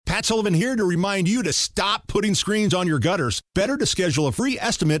Matt Sullivan here to remind you to stop putting screens on your gutters. Better to schedule a free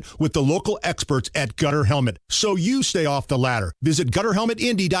estimate with the local experts at Gutter Helmet so you stay off the ladder. Visit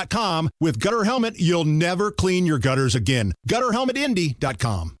GutterHelmetIndy.com. With Gutter Helmet, you'll never clean your gutters again.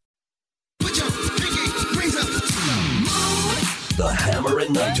 GutterHelmetIndy.com. The Hammer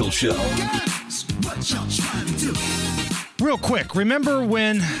and Nigel Show. Real quick, remember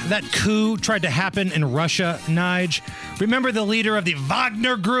when that coup tried to happen in Russia, Nige? Remember the leader of the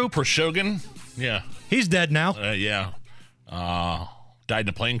Wagner Group? Khrushchev? Yeah. He's dead now. Yeah. Died in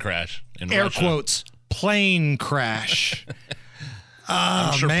a plane crash in Air Russia. quotes, plane crash.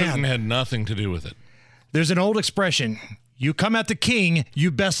 I'm sure man. Putin had nothing to do with it. There's an old expression, you come at the king, you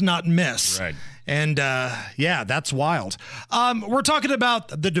best not miss. Right. And, yeah, that's wild. We're talking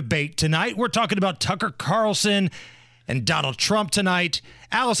about the debate tonight. We're talking about Tucker Carlson and Donald Trump tonight.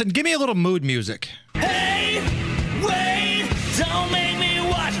 Allison, give me a little mood music. Hey, wait, don't make me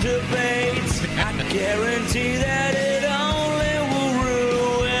watch debates. I guarantee that it only will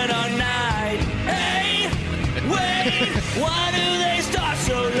ruin our night. Hey, wait, why do they start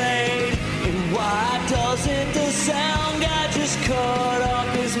so late? And why doesn't the sound guy just cut off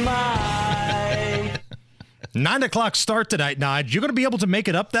his mic? 9 o'clock start tonight, Nige. You're going to be able to make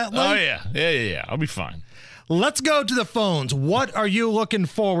it up that late? Oh, yeah. I'll be fine. Let's go to the phones. What are you looking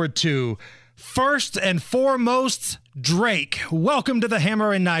forward to? First and foremost, Drake. Welcome to the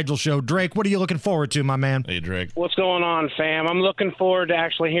Hammer and Nigel Show. Drake, what are you looking forward to, my man? Hey, Drake. What's going on, fam? I'm looking forward to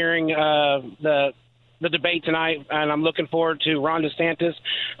actually hearing the debate tonight, and I'm looking forward to Ron DeSantis.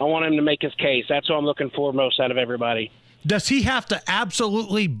 I want him to make his case. That's what I'm looking for most out of everybody. Does he have to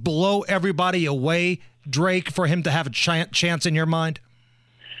absolutely blow everybody away, Drake, for him to have a chance in your mind?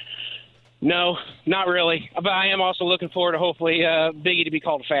 No, not really. But I am also looking forward to hopefully Biggie to be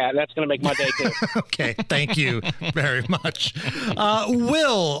called fat. That's going to make my day, too. Okay, thank you very much.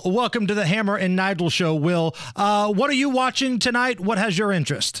 Will, welcome to the Hammer and Nigel Show. Will, what are you watching tonight? What has your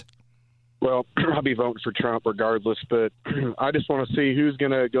interest? Well, I'll be voting for Trump regardless, but I just want to see who's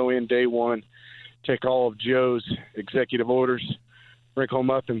going to go in day one, take all of Joe's executive orders, wrinkle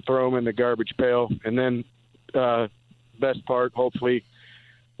them up and throw them in the garbage pail, and then best part, hopefully,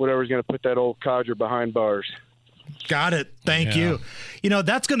 whatever's going to put that old codger behind bars. Got it. Thank you. You know,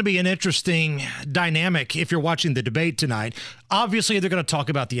 that's going to be an interesting dynamic if you're watching the debate tonight. Obviously, they're going to talk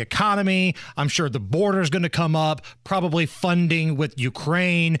about the economy. I'm sure the border is going to come up, probably funding with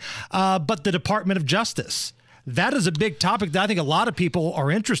Ukraine, but the Department of Justice. That is a big topic that I think a lot of people are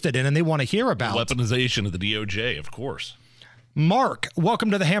interested in and they want to hear about. Weaponization of the DOJ, of course. Mark,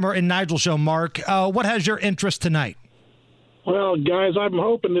 welcome to the Hammer and Nigel Show. Mark, what has your interest tonight? Well, guys, I'm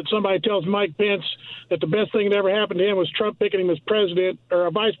hoping that somebody tells Mike Pence that the best thing that ever happened to him was Trump picking him as president or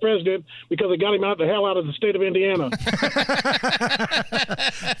a vice president because it got him out the hell out of the state of Indiana.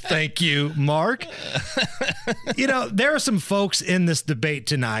 Thank you, Mark. You know, there are some folks in this debate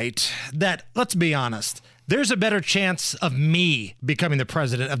tonight that, let's be honest, there's a better chance of me becoming the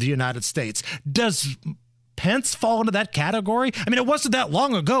president of the United States. Does Pence fall into that category? I mean, it wasn't that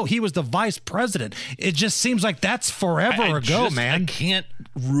long ago. He was the vice president. It just seems like that's forever ago, man. I can't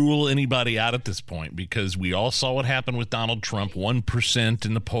rule anybody out at this point because we all saw what happened with Donald Trump, 1%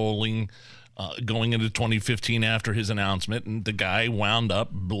 in the polling going into 2015 after his announcement, and the guy wound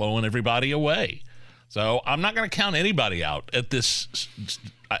up blowing everybody away. So I'm not going to count anybody out at this.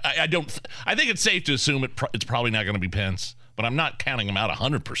 I think it's safe to assume it's probably not going to be Pence, but I'm not counting him out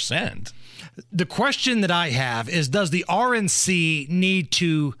 100%. The question that I have is, does the RNC need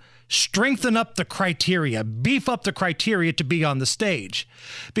to strengthen up the criteria, beef up the criteria to be on the stage?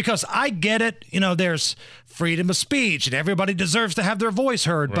 Because I get it, you know, there's freedom of speech and everybody deserves to have their voice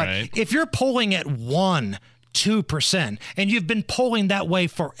heard. Right. But if you're polling at 2%, and you've been polling that way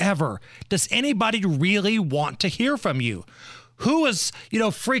forever, does anybody really want to hear from you? Who is,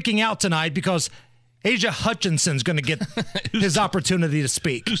 freaking out tonight because Asia Hutchinson's going to get his opportunity to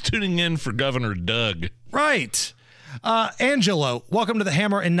speak? Who's tuning in for Governor Doug? Right. Angelo, welcome to the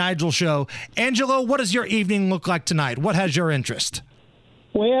Hammer and Nigel Show. Angelo, what does your evening look like tonight? What has your interest?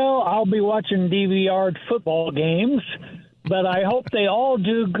 Well, I'll be watching DVR'd football games, but I hope they all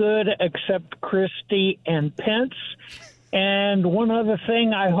do good except Christie and Pence. And one other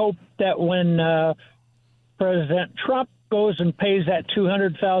thing, I hope that when President Trump goes and pays that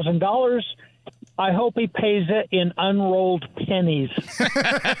 $200,000, I hope he pays it in unrolled pennies.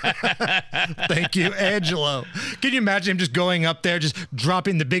 Thank you, Angelo. Can you imagine him just going up there, just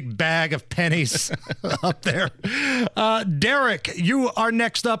dropping the big bag of pennies up there? Derek, you are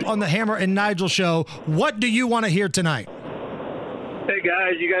next up on the Hammer and Nigel Show. What do you want to hear tonight? Hey,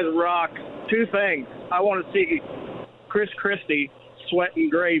 guys, you guys rock. Two things. I want to see Chris Christie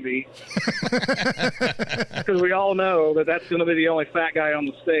sweating gravy. Because we all know that that's going to be the only fat guy on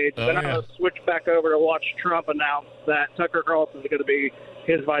the stage. Then I'm going to switch back over to watch Trump announce that Tucker Carlson is going to be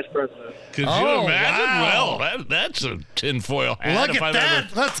his vice president. Could you imagine? Wow. Well, that's a tinfoil hat. Look at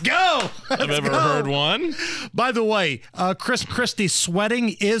that. Let's go. I've ever heard one. By the way, Chris Christie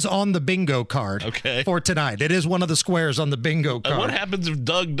sweating is on the bingo card for tonight. It is one of the squares on the bingo card. What happens if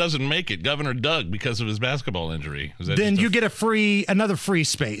Doug doesn't make it, Governor Doug, because of his basketball injury? Then you get another free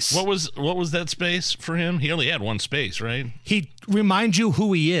space. What was that space for him? He only had one space, right? He reminds you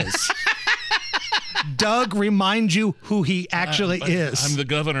who he is. Doug reminds you who he actually is. I'm the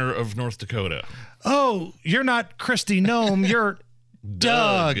governor of North Dakota. Oh, you're not Christy Nome. You're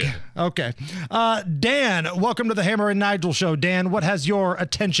Doug. Okay. Dan, welcome to the Hammer and Nigel show. Dan, what has your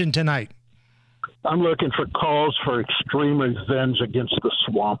attention tonight? I'm looking for calls for extreme revenge against the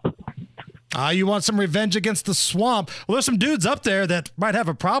swamp. You want some revenge against the swamp? Well, there's some dudes up there that might have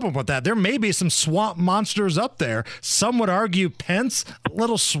a problem with that. There may be some swamp monsters up there. Some would argue Pence, a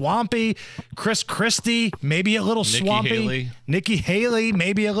little swampy. Chris Christie, maybe a little swampy. Nikki Haley,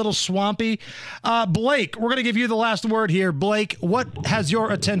 maybe a little swampy. Blake, we're going to give you the last word here. Blake, what has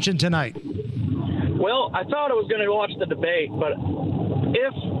your attention tonight? Well, I thought I was going to watch the debate, but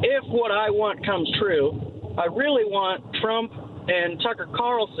if what I want comes true, I really want Trump and Tucker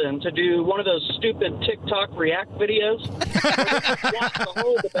Carlson to do one of those stupid TikTok react videos. Watch the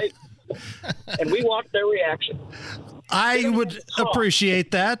whole debate, and we watch their reaction. I would appreciate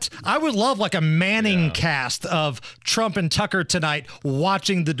that. I would love like a Manning cast of Trump and Tucker tonight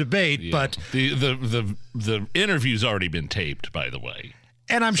watching the debate. But the interview's already been taped, by the way.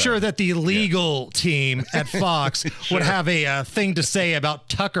 And I'm sure that the legal team at Fox would have a thing to say about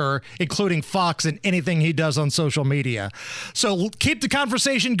Tucker, including Fox and anything he does on social media. So keep the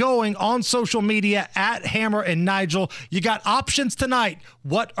conversation going on social media at Hammer and Nigel. You got options tonight.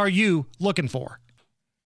 What are you looking for?